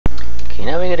Okay,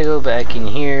 now we gotta go back in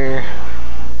here.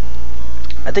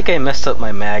 I think I messed up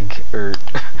my mag, or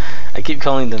I keep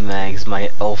calling them mags,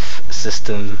 my elf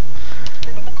system.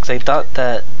 Because I thought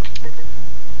that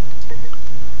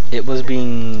it was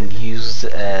being used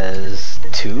as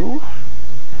 2?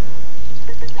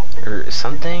 Or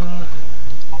something?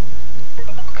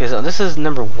 Because this is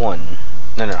number 1.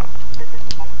 No.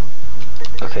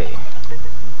 Okay.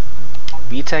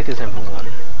 B-Tech is number 1.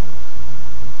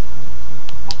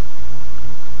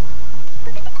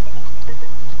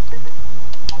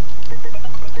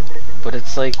 But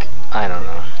it's like, I don't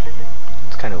know.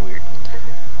 It's kind of weird.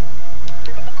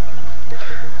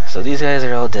 So these guys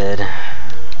are all dead. So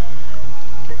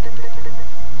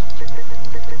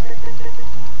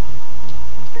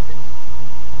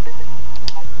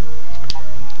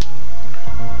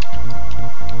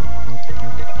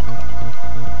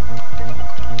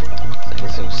I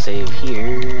guess we'll save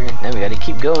here. Now we gotta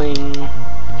keep going.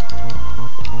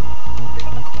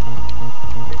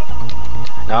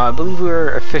 Now I believe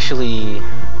we're officially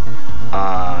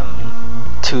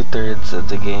 2/3 of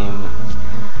the game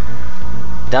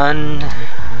done.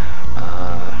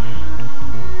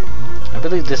 I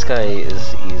believe this guy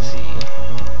is easy.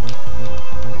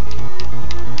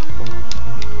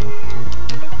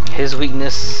 His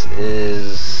weakness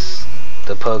is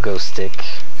the pogo stick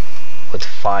with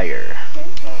fire.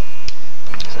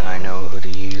 So I know who to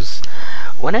use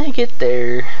when I get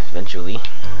there eventually.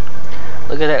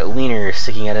 Look at that wiener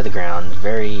sticking out of the ground.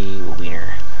 Very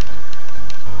wiener.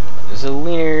 There's a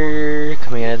wiener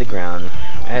coming out of the ground.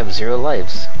 I have 0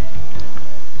 lives.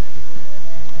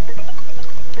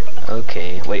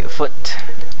 Okay, wait, foot.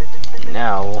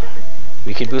 Now,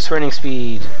 we can boost running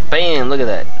speed. Bam! Look at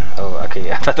that. Oh,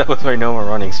 okay, I thought that was my normal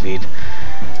running speed.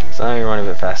 So now we run a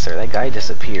bit faster. That guy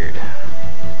disappeared.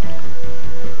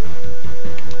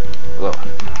 Whoa.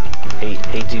 Hey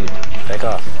dude, back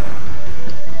off.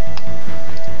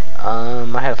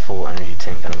 I have full energy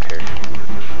tank, I don't care.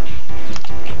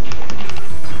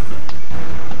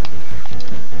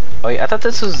 Oh wait, I thought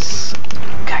this was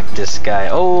cactus guy.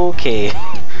 Okay.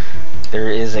 There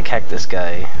is a cactus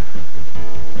guy.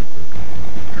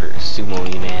 Or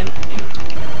sumo-y man.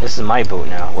 This is my boat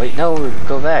now. Wait, no,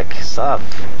 go back. Stop.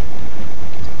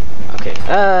 Okay.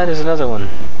 Ah, there's another one.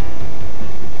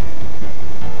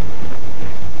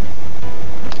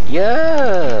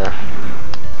 Yeah!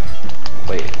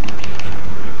 Wait.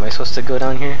 Am I supposed to go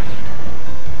down here?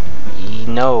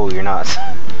 No, you're not.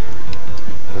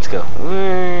 Let's go.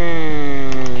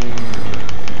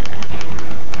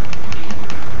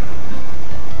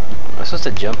 Am I supposed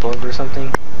to jump over or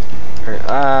something? Or,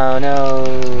 oh no!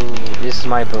 This is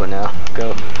my boat now.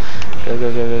 Go.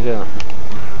 Go.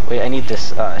 Wait, I need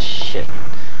this. Ah, shit.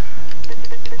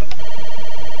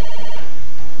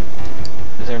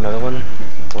 Is there another one?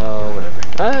 Well, whatever.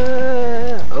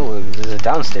 Ah! Oh, there's a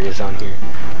downstairs down here.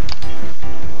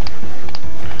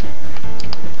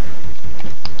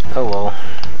 Oh well.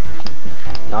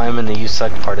 Now I'm in the you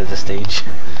suck part of the stage.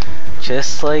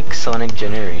 Just like Sonic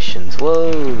Generations.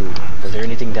 Whoa! Is there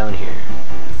anything down here?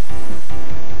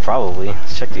 Probably.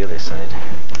 Let's check the other side.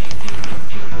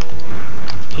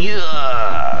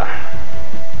 Yeah!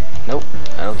 Nope,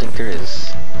 I don't think there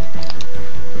is.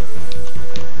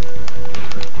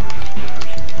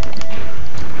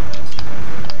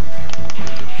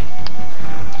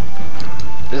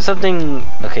 There's something...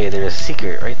 Okay, there's a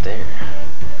secret right there.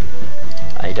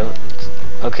 I don't...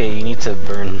 Okay, you need to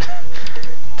burn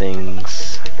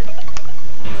things.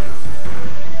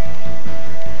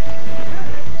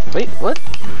 Wait, what?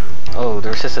 Oh,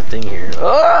 there's just a thing here.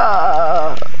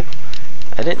 Ah!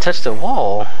 I didn't touch the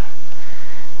wall.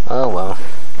 Oh well.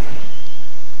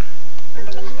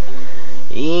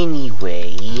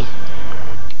 Anyway...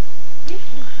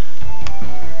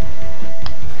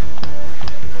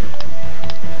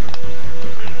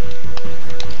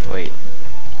 Wait.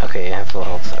 Okay, I have full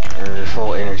health, or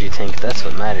full energy tank. That's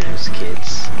what matters,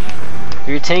 kids. If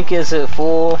your tank isn't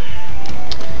full,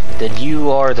 then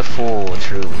you are the fool,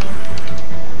 truly.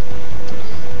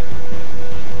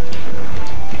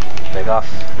 Back off.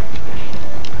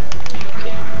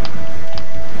 Okay.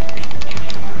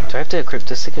 Do I have to equip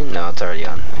this again? No, it's already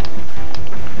on.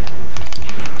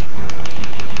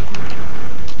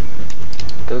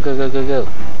 Go, go, go, go, go.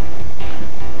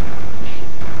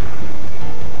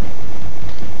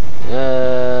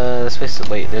 This place.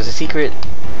 Wait, there's a secret.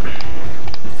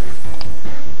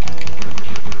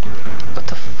 What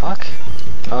the fuck?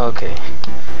 Oh, okay.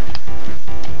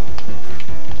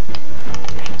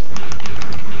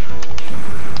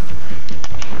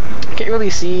 I can't really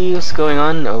see what's going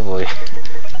on. Oh boy.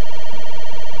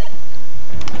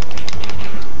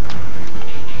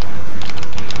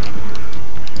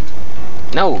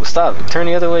 No, stop. Turn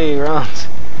the other way around.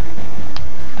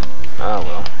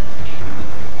 Oh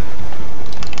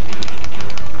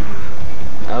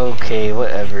well. Okay,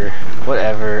 whatever.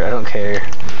 Whatever, I don't care.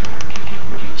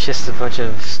 It's just a bunch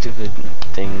of stupid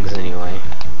things anyway.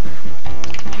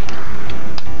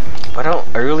 But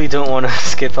I really don't want to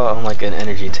skip out on like an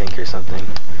energy tank or something.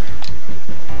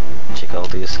 Check all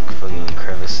these fucking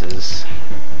crevices.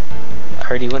 I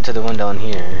heard he went to the one down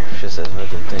here. It's just a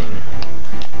fucking thing.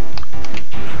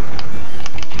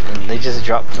 And they just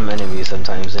drop from enemies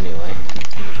sometimes anyway.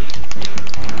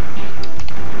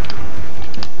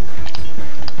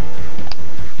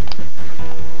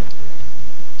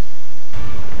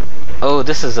 Oh,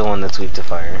 this is the one that's weak to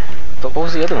fire. But what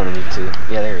was the other one weak to?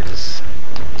 Yeah, there it is.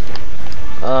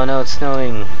 Oh no, it's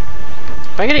snowing. Am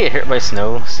I gonna get hit by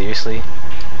snow? Seriously?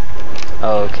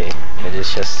 Oh, okay. It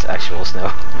is just actual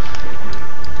snow.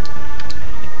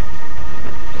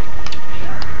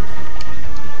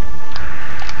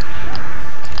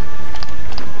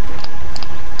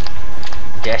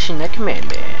 Dashing like a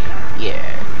madman. Yeah.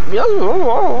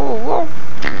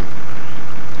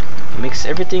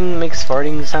 Everything makes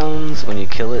farting sounds when you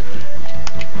kill it.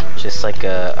 Just like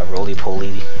a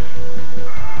roly-poly.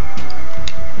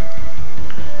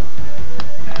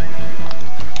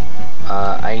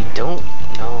 I don't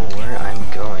know where I'm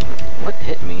going. What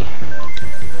hit me?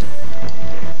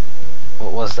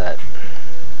 What was that?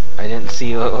 I didn't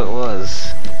see what it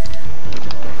was.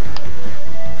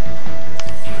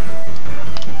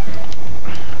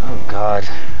 Oh god.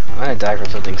 I'm gonna die from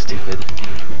something stupid.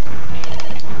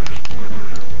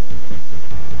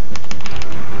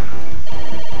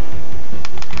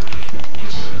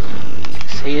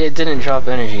 Jeez. Hey, it didn't drop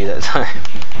energy that time.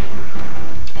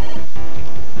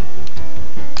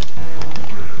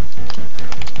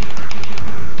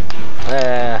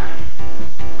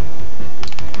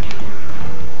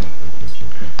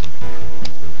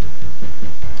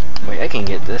 Wait, I can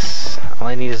get this. All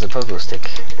I need is a pogo stick.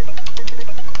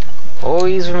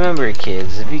 Always remember,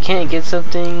 kids, if you can't get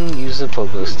something, use a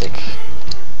pogo stick.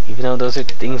 Even though those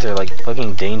things are like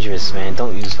fucking dangerous, man,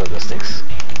 don't use pogo sticks.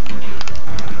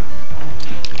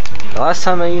 The last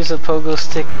time I used a pogo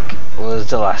stick was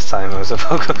the last time I was a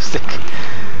pogo stick.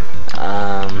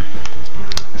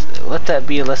 Let that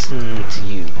be a lesson to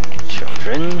you,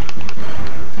 children.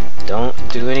 Don't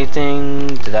do anything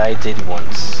that I did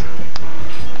once.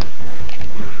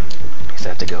 Guess I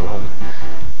have to go home.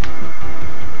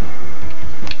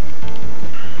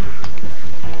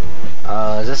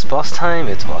 Is this boss time?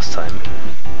 It's boss time.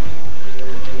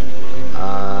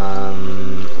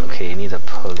 Okay, I need a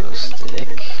pogo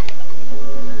stick.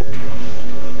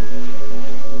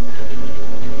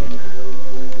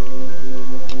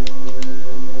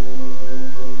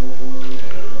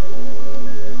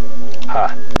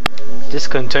 Ha! This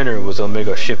container was a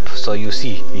mega ship, so you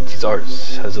see, it is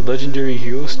ours. As a legendary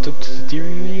hero stuck to the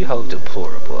theory, how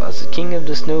deplorable. As the king of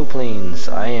the snow plains,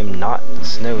 I am not the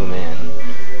snowman.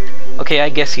 Okay, I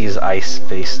guess he's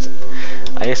ice-based.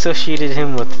 I associated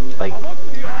him with, like,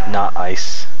 not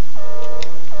ice.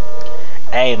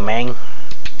 Hey, man.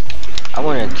 I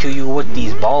wanna kill you with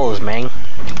these balls, man.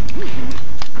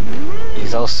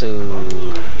 He's also...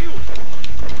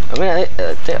 I mean,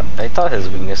 I thought his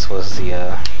weakness was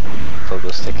the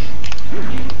pogo stick.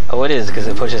 Oh, it is, because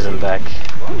it pushes him back.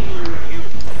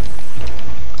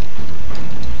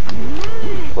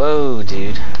 Whoa,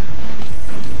 dude.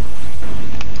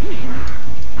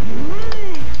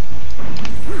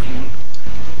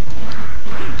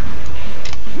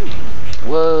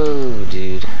 Whoa,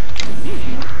 dude.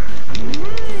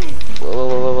 Whoa, whoa,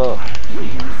 whoa, whoa, whoa.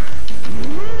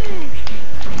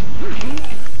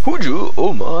 Would you?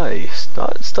 Oh my.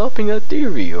 Not stopping at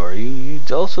theory, are you? You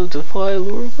also defy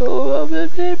lore.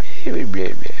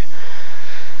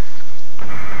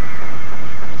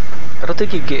 I don't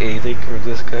think you get anything from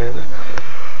this guy.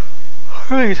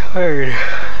 I'm really tired.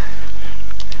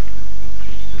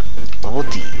 Level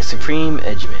D, Supreme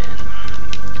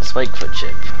Edgeman. Spike Foot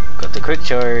Chip. Got the quick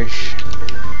charge.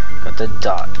 Got the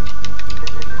dot.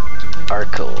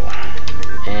 Arco.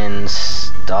 And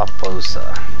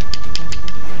Stoposa.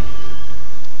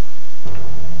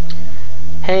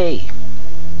 Hey!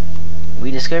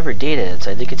 We discovered data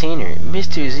inside the container.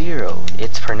 Mr. Zero.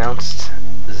 It's pronounced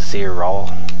Zero.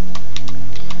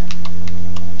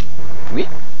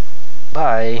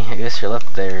 Bye. I guess you're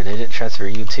left there. They didn't transfer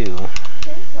you too.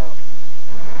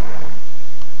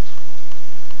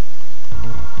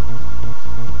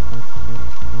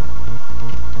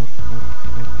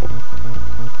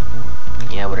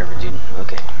 Yeah, whatever, dude.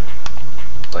 Okay.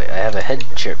 Wait, I have a head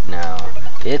chip now.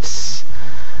 It's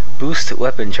boost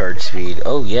weapon charge speed.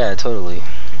 Oh yeah, totally.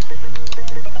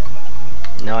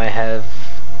 Now I have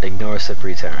ignore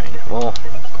slippery terrain. Well,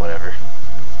 whatever.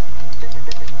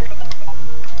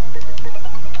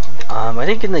 I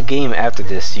think in the game after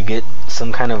this, you get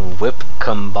some kind of whip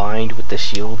combined with the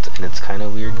shield, and it's kind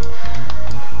of weird.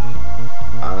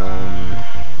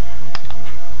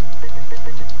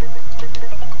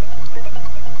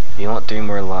 If you want 3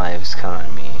 more lives, count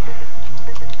on me.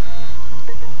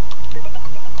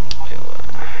 Wait, what?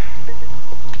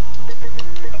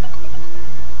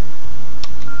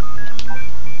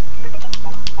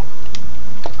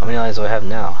 How many lives do I have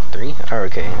now? 3? Oh,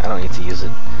 okay, I don't need to use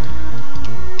it.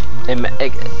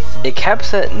 It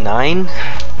caps at 9,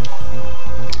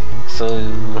 so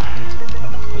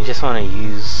you just want to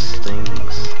use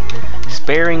things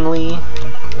sparingly.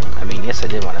 I mean, yes, I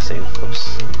did want to save.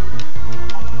 Whoops.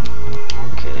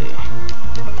 Okay.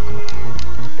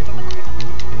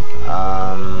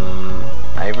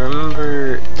 I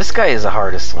remember this guy is the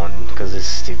hardest one because it's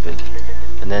stupid,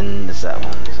 and then it's that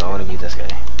one. So I want to be this guy.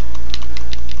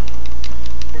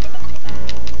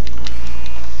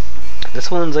 This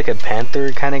one's like a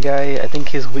panther kind of guy. I think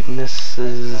his weakness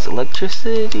is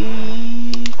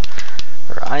electricity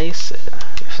or ice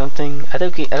or something. I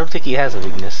don't think he has a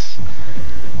weakness.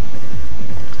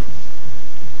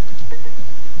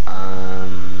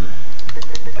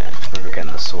 We're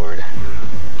getting the sword.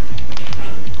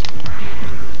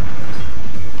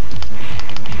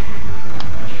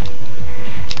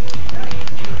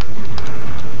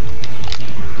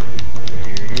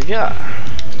 Yeah.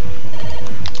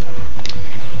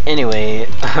 Anyway,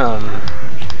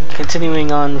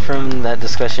 continuing on from that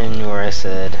discussion where I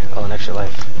said, oh, an extra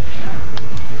life.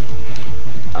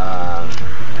 How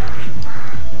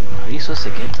are you supposed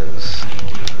to get those?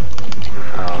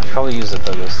 Oh, probably use the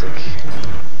pogo stick.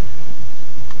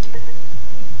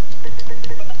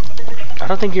 I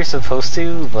don't think you're supposed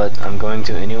to, but I'm going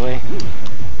to anyway.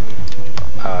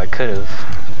 Oh, I could have.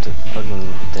 The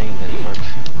fucking thing didn't work.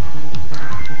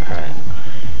 Alright.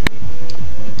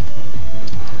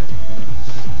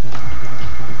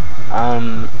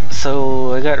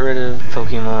 So I got rid of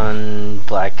Pokemon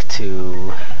Black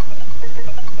 2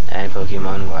 and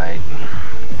Pokemon White.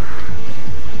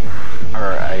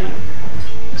 Or I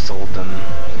sold them.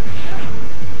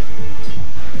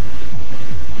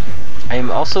 I'm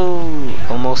also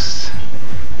almost...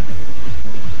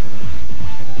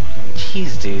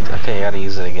 Jeez, dude. Okay, I gotta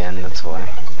use it again, that's why.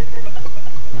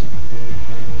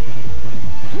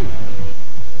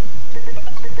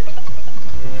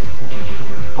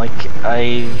 Like,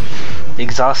 I've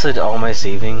exhausted all my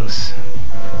savings.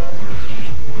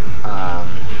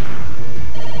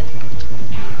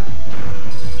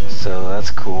 So that's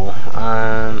cool.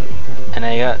 And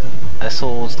I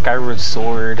sold Skyward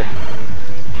Sword.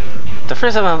 The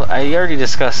first time I already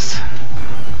discussed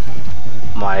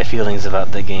my feelings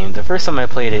about the game. The first time I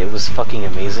played it, it was fucking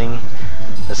amazing.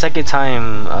 The second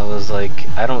time, I was like,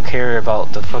 I don't care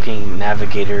about the fucking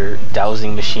navigator,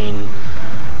 dowsing machine,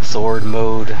 sword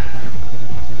mode,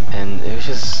 and it was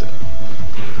just,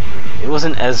 it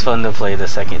wasn't as fun to play the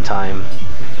second time.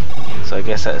 So I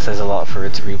guess that says a lot for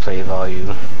its replay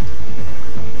value.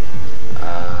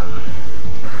 I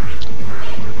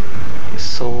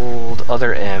sold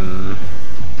Other M.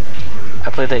 I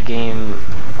played that game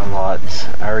a lot.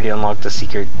 I already unlocked the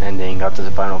secret ending, got to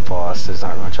the final boss. There's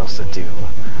not much else to do.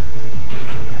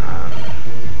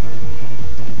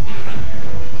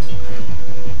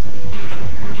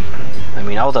 I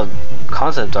mean, all the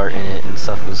concept art in it and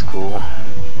stuff was cool.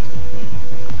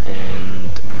 And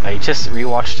I just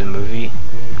rewatched a movie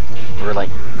where, like,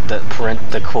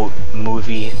 the quote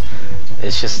movie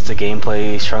is just the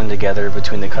gameplay strung together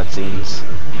between the cutscenes.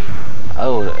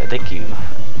 Oh, thank you.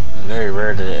 Very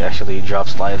rare that it actually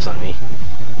drops lives on me.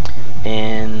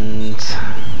 And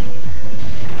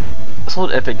I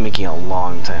sold Epic Mickey a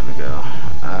long time ago.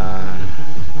 I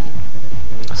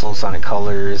sold Sonic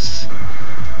Colors.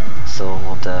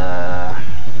 Sold oh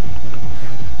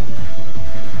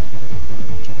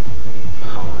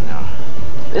no.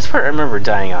 This part I remember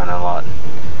dying on a lot.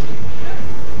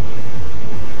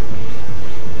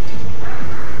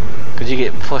 Cause you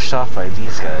get pushed off by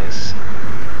these guys.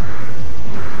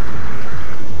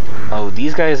 Oh,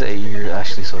 these guys, you're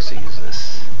actually supposed to use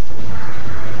this.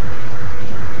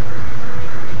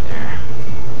 There.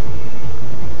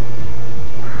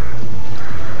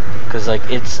 Cause like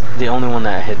it's the only one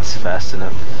that hits fast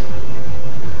enough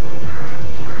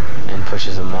and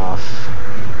pushes them off.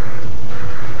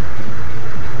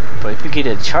 But if you get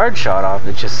a charge shot off,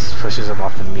 it just pushes them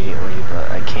off immediately,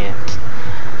 but I can't.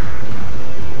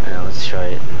 Alright, let's try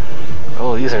it.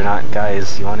 Oh, these are not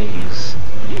guys you want to use.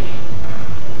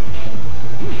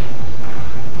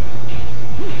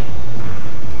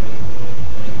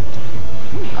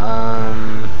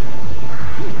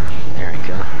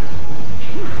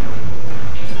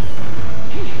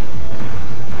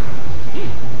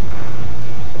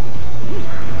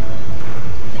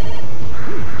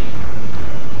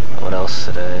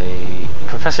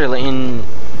 Professor Layton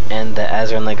and the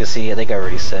Azeron Legacy, I think I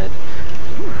already said.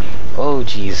 Oh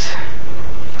jeez.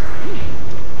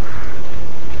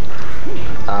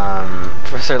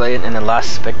 Professor Layton and the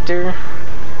Last Spectre.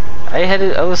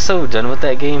 I was so done with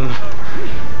that game.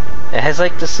 It has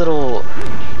like this little,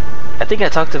 I think I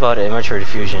talked about it in Metroid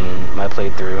Fusion, my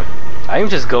playthrough. I'm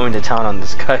just going to town on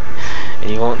this guy and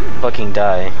he won't fucking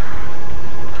die.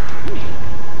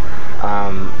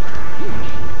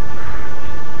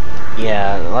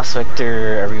 Yeah, Last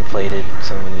Spectre, I replayed it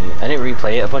I didn't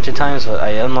replay it a bunch of times, but I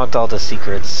unlocked all the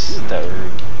secrets that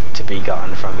were to be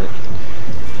gotten from it.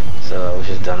 So I was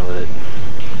just done with it.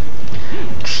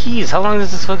 Jeez, how long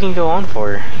does this fucking go on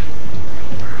for?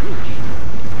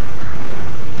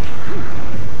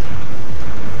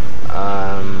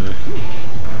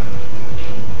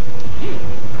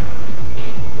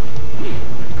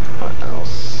 What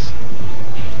else?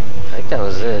 I think that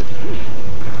was it.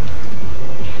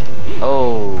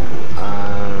 Oh,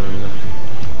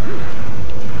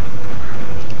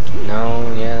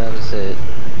 no, yeah, that was it.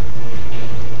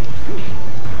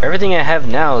 Everything I have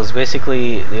now is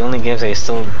basically the only games I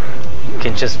still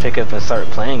can just pick up and start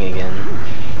playing again.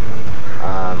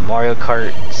 Mario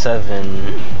Kart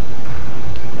 7,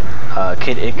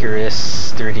 Kid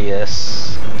Icarus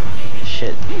 3DS,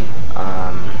 shit,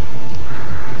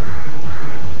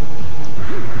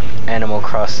 Animal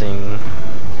Crossing,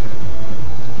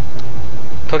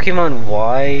 Pokemon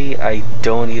Y I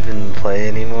don't even play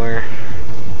anymore,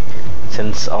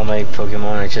 since all my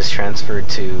Pokemon are just transferred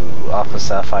to Alpha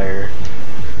Sapphire.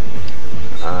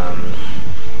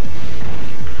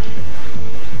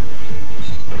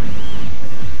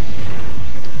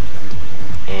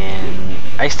 And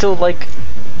I still like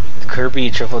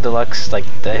Kirby Triple Deluxe, like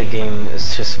that game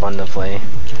is just fun to play.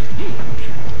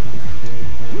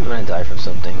 I'm gonna die from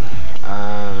something.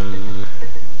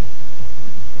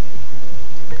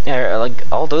 Yeah, like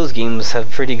all those games have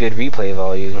pretty good replay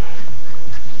value.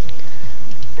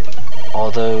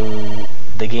 Although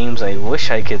the games I wish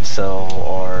I could sell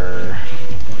are...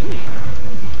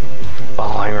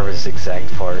 Oh, I remember this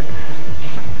exact part.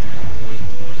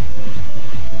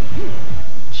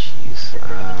 Jeez.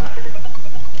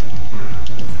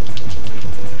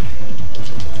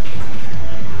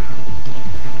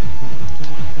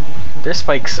 There's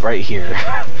spikes right here,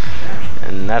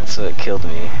 and that's what killed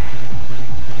me.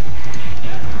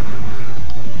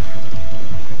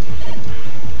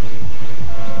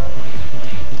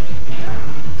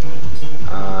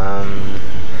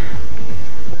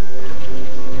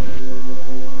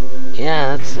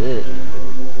 Yeah, that's it.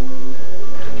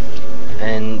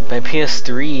 And my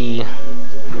PS3,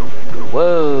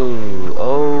 whoa,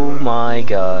 oh my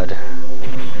god.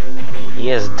 He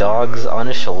has dogs on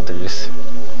his shoulders.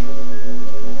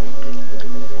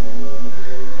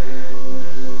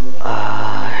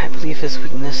 I believe his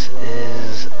weakness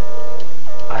is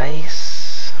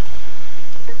ice,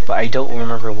 but I don't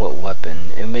remember what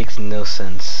weapon. It makes no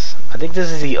sense. I think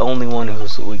this is the only one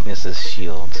whose weakness is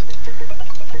shield.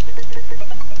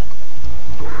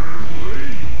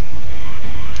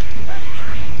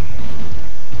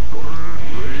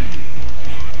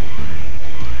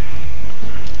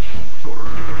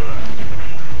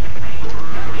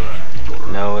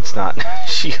 No, it's not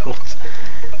shield.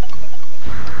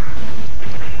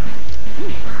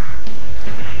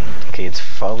 Okay, it's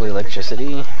probably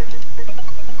electricity.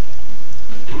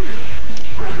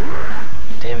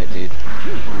 Damn it, dude.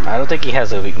 I don't think he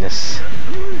has a weakness.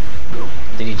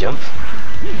 Did he jump?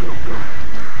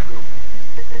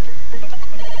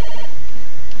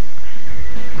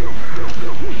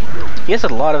 He has a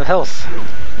lot of health.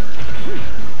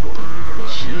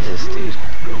 Jesus, dude.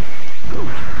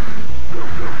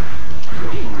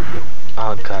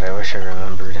 Oh god, I wish I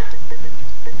remembered.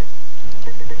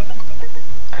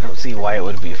 I don't see why it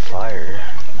would be fire.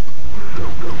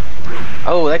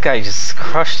 Oh, that guy just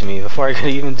crushed me before I could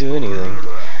even do anything.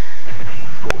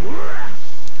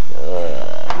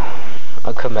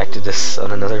 I'll come back to this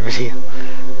on another video.